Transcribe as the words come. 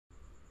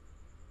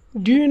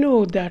Do you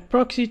know that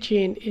Proxy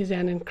Chain is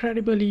an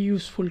incredibly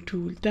useful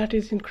tool that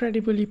is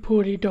incredibly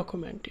poorly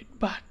documented?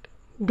 But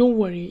don't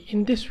worry,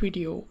 in this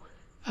video,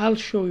 I'll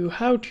show you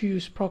how to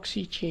use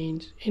proxy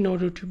chains in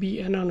order to be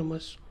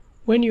anonymous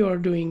when you are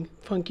doing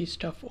funky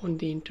stuff on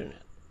the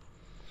internet.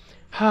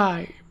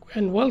 Hi,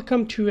 and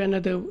welcome to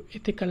another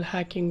ethical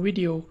hacking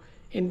video.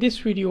 In this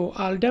video,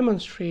 I'll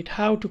demonstrate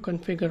how to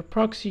configure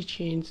proxy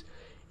chains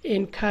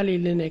in Kali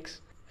Linux,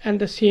 and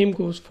the same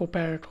goes for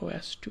Parrot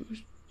OS too.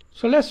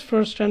 So let's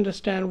first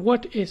understand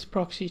what is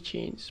proxy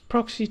chains.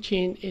 Proxy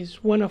chain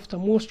is one of the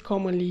most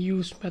commonly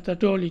used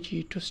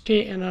methodology to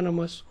stay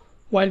anonymous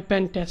while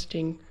pen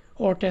testing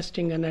or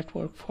testing a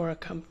network for a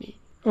company.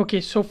 Okay,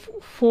 so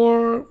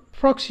for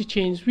proxy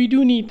chains, we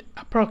do need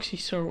a proxy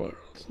server.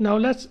 Now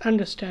let's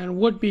understand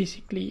what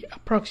basically a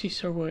proxy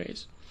server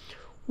is.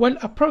 Well,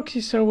 a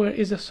proxy server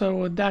is a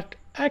server that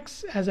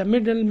acts as a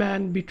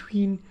middleman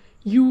between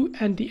you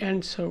and the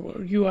end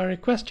server you are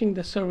requesting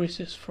the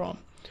services from.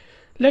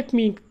 Let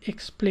me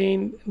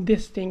explain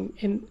this thing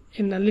in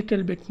a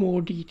little bit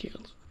more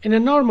details. In a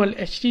normal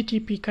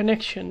HTTP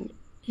connection,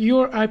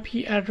 your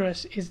IP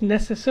address is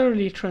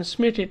necessarily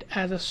transmitted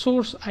as a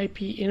source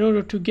IP in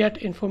order to get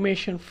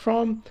information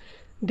from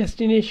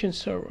destination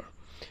server.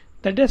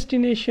 The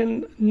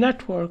destination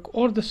network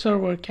or the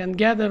server can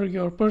gather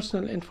your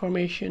personal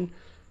information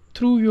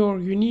through your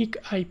unique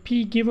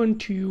IP given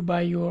to you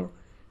by your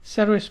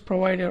service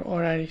provider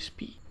or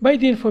ISP. By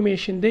the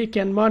information, they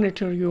can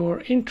monitor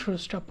your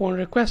interest upon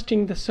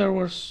requesting the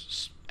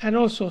servers and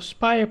also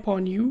spy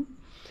upon you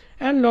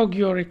and log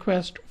your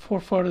request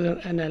for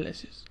further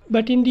analysis.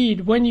 But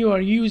indeed, when you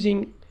are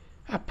using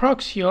a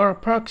proxy or a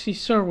proxy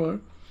server,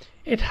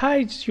 it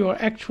hides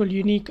your actual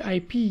unique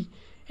IP.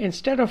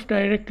 Instead of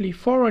directly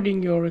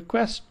forwarding your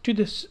request to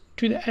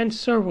the end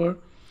server,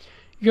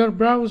 your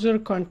browser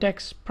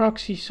contacts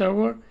proxy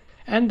server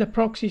and the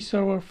proxy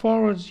server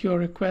forwards your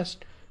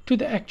request to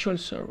the actual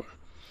server.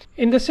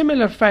 In the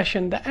similar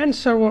fashion, the end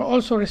server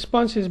also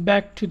responds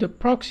back to the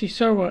proxy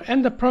server,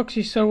 and the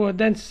proxy server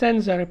then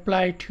sends a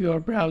reply to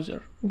your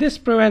browser. This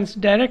prevents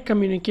direct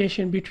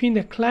communication between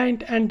the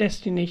client and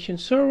destination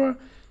server,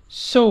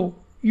 so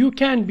you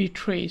can be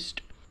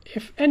traced.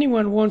 If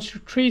anyone wants to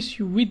trace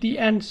you with the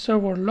end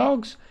server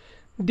logs,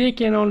 they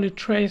can only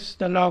trace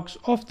the logs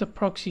of the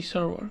proxy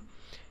server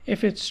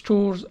if it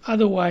stores,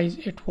 otherwise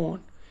it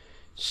won't.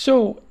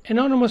 So,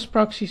 anonymous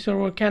proxy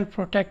server can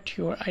protect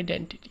your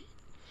identity.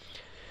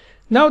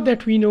 Now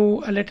that we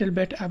know a little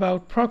bit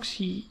about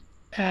proxy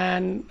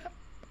and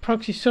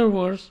proxy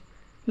servers,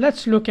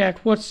 let's look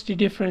at what's the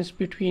difference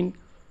between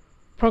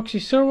proxy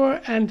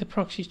server and the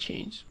proxy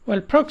chains.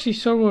 Well, proxy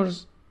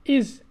servers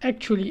is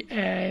actually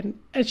an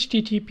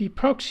HTTP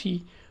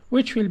proxy,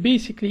 which will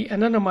basically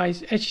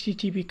anonymize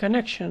HTTP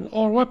connection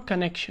or web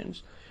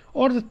connections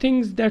or the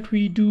things that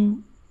we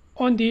do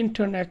on the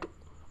internet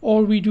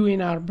or we do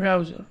in our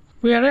browser.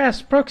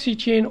 Whereas proxy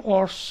chain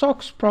or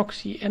SOCKS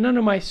proxy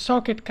anonymize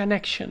socket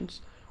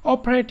connections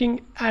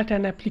operating at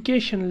an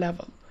application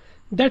level.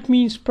 That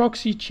means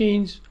proxy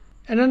chains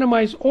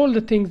anonymize all the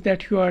things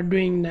that you are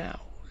doing now.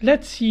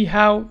 Let's see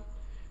how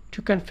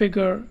to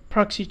configure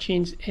proxy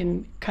chains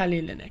in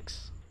Kali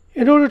Linux.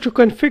 In order to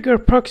configure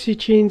proxy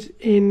chains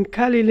in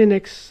Kali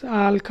Linux,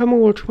 I'll come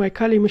over to my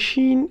Kali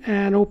machine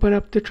and open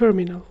up the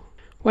terminal.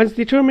 Once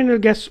the terminal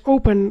gets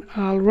open,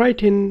 I'll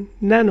write in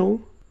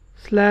nano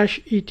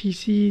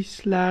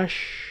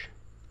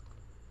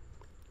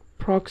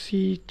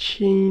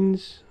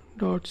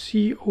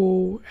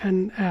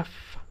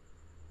 /etc/proxychains.conf,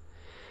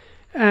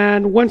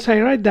 and once I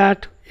write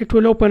that, it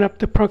will open up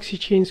the proxy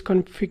chains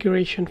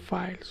configuration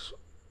files.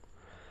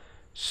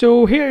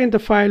 So here in the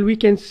file,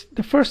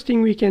 the first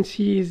thing we can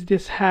see is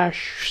this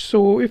hash.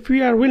 So if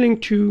we are willing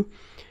to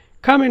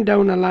comment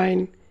down a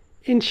line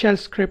in shell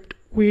script,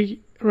 we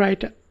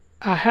write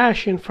a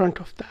hash in front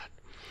of that.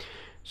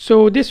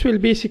 So this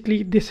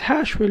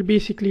hash will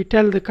basically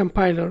tell the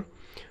compiler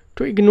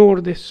to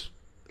ignore this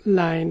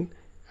line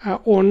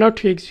or not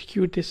to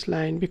execute this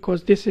line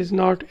because this is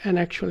not an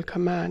actual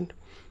command.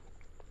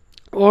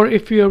 Or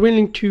if we are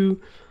willing to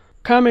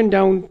comment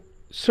down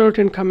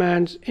certain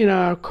commands in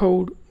our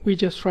code, we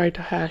just write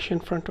a hash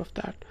in front of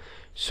that.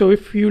 So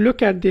if you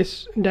look at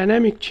this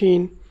dynamic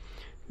chain,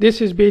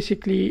 this is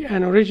basically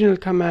an original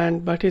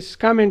command, but it's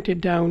commented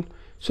down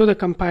so the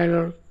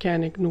compiler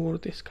can ignore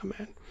this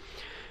command.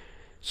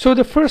 So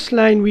the first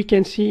line we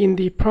can see in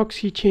the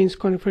proxy chains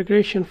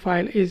configuration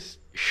file is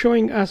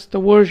showing us the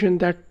version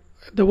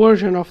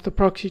of the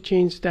proxy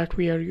chains that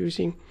we are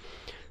using.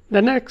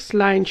 The next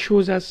line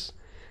shows us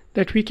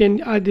that we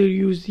can either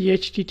use the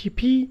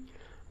HTTP,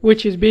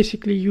 which is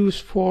basically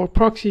used for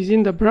proxies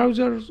in the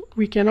browsers.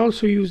 We can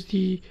also use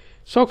the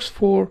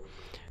SOCKS4,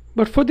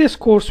 but for this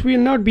course we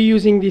will not be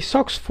using the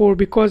SOCKS4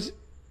 because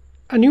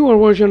a newer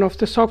version of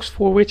the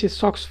SOCKS4, which is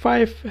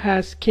SOCKS5,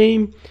 has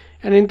came,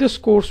 and in this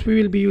course we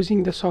will be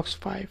using the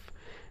SOCKS5.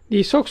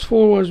 The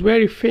SOCKS4 was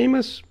very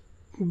famous,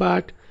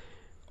 but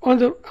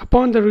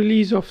upon the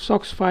release of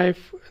SOCKS5,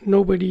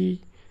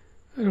 nobody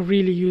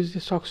really used the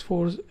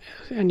SOCKS4s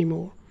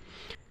anymore.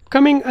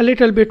 Coming a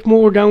little bit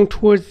more down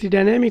towards the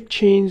dynamic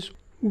chains,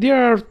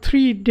 there are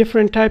three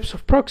different types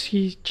of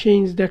proxy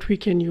chains that we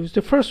can use.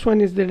 The first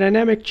one is the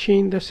dynamic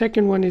chain, the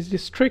second one is the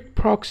strict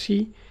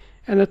proxy,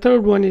 and the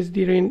third one is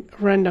the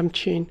random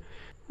chain.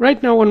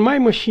 Right now on my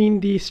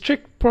machine, the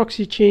strict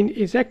proxy chain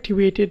is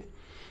activated,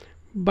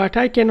 but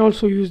I can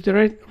also use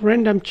the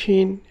random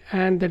chain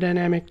and the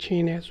dynamic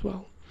chain as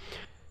well.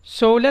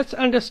 So let's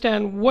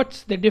understand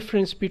what's the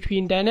difference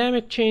between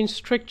dynamic chain,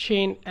 strict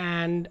chain,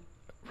 and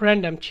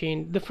random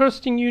chain. The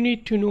first thing you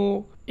need to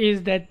know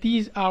is that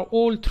these are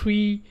all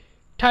three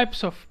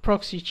types of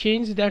proxy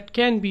chains that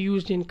can be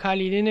used in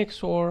Kali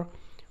Linux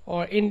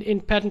or in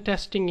pen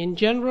testing in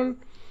general.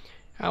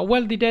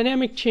 Well, the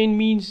dynamic chain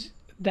means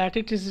that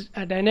it is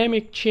a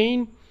dynamic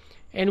chain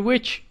in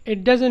which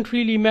it doesn't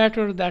really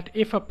matter that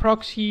if a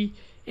proxy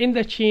in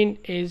the chain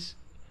is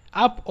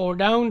up or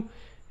down,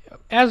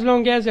 as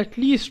long as at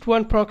least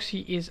one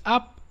proxy is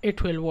up,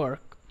 it will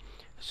work.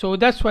 So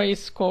that's why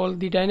it's called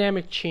the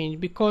dynamic chain,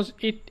 because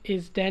it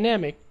is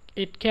dynamic.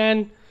 It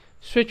can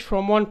switch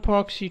from one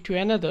proxy to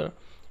another,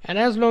 and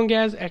as long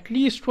as at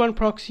least one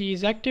proxy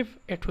is active,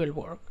 it will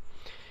work.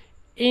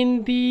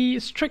 In the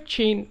strict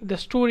chain, the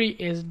story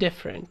is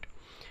different.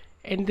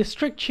 In the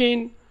strict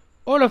chain,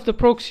 all of the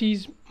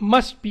proxies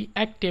must be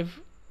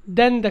active,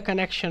 then the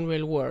connection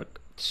will work.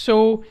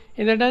 So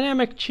in the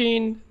dynamic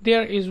chain,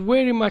 there is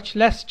very much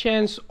less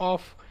chance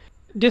of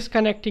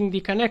disconnecting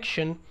the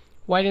connection,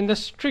 while in the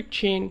strict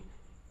chain,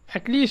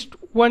 at least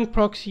one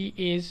proxy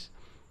is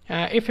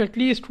if at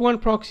least one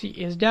proxy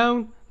is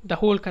down, the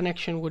whole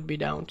connection would be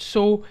down.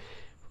 So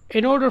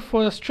in order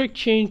for a strict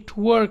chain to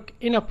work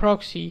in a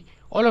proxy,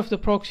 all of the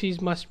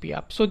proxies must be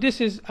up. So this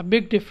is a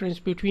big difference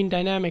between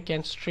dynamic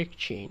and strict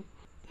chain.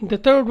 The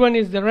third one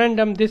is the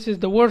random. This is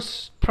the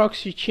worst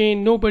proxy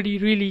chain. Nobody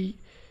really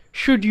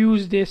should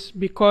use this,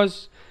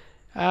 because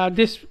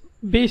this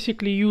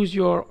basically use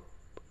your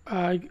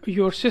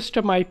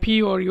system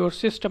IP or your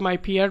system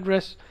IP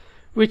address,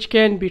 which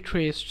can be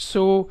traced.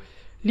 So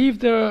leave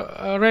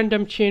the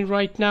random chain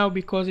right now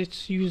because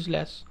it's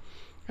useless.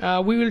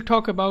 We will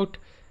talk about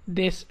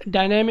this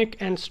dynamic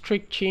and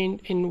strict chain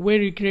in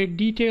very great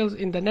details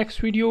in the next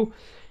video.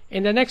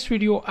 In the next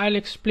video, I'll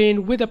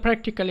explain with a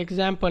practical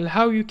example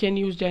how you can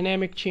use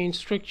dynamic chain,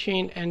 strict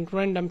chain, and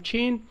random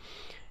chain.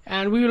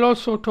 And we will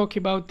also talk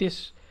about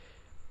this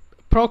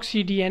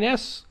proxy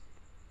DNS,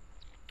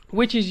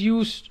 which is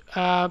used,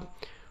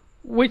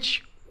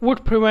 which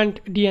would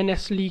prevent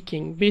DNS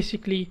leaking.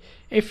 Basically,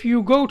 if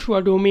you go to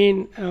a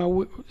domain,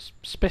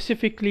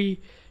 specifically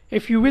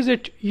if you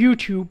visit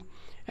YouTube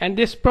and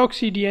this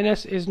proxy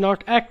DNS is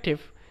not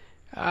active,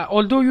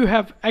 although you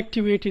have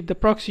activated the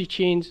proxy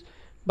chains,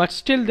 but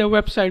still the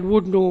website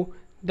would know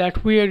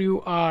that where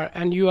you are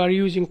and you are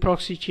using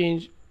proxy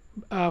chains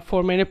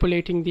for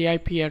manipulating the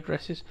IP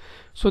addresses.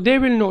 So they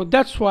will know.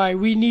 That's why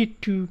we need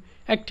to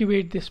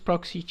activate this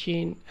proxy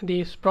chain,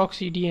 this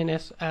proxy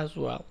DNS as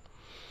well.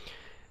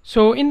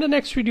 So in the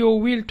next video,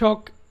 we'll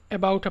talk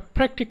about a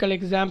practical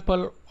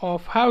example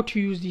of how to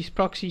use these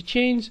proxy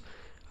chains.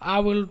 I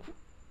will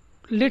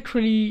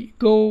literally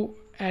go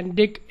and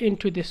dig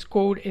into this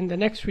code in the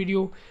next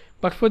video,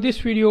 but for this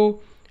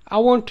video I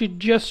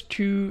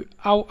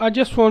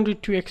just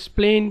wanted to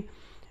explain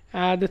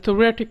the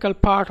theoretical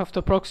part of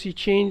the proxy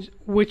chains,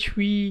 which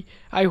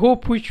I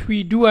hope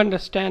we do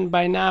understand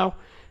by now,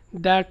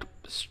 that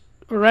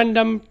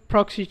random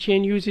proxy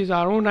chain uses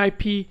our own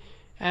IP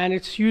and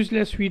it's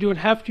useless. We don't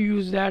have to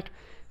use that.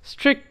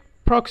 Strict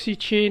proxy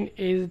chain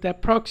is the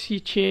proxy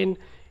chain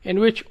in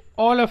which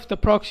all of the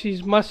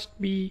proxies must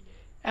be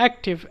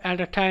active at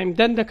a time,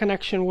 then the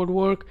connection would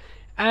work,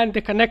 and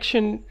the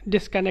connection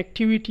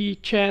disconnectivity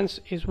chance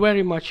is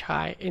very much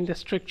high in the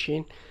strict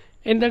chain.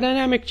 In the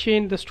dynamic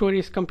chain, the story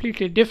is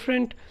completely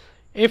different.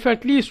 If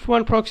at least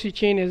one proxy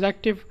chain is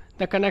active,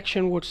 the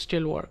connection would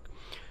still work.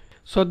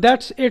 So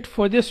that's it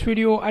for this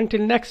video.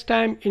 Until next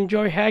time,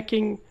 enjoy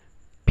hacking.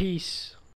 Peace.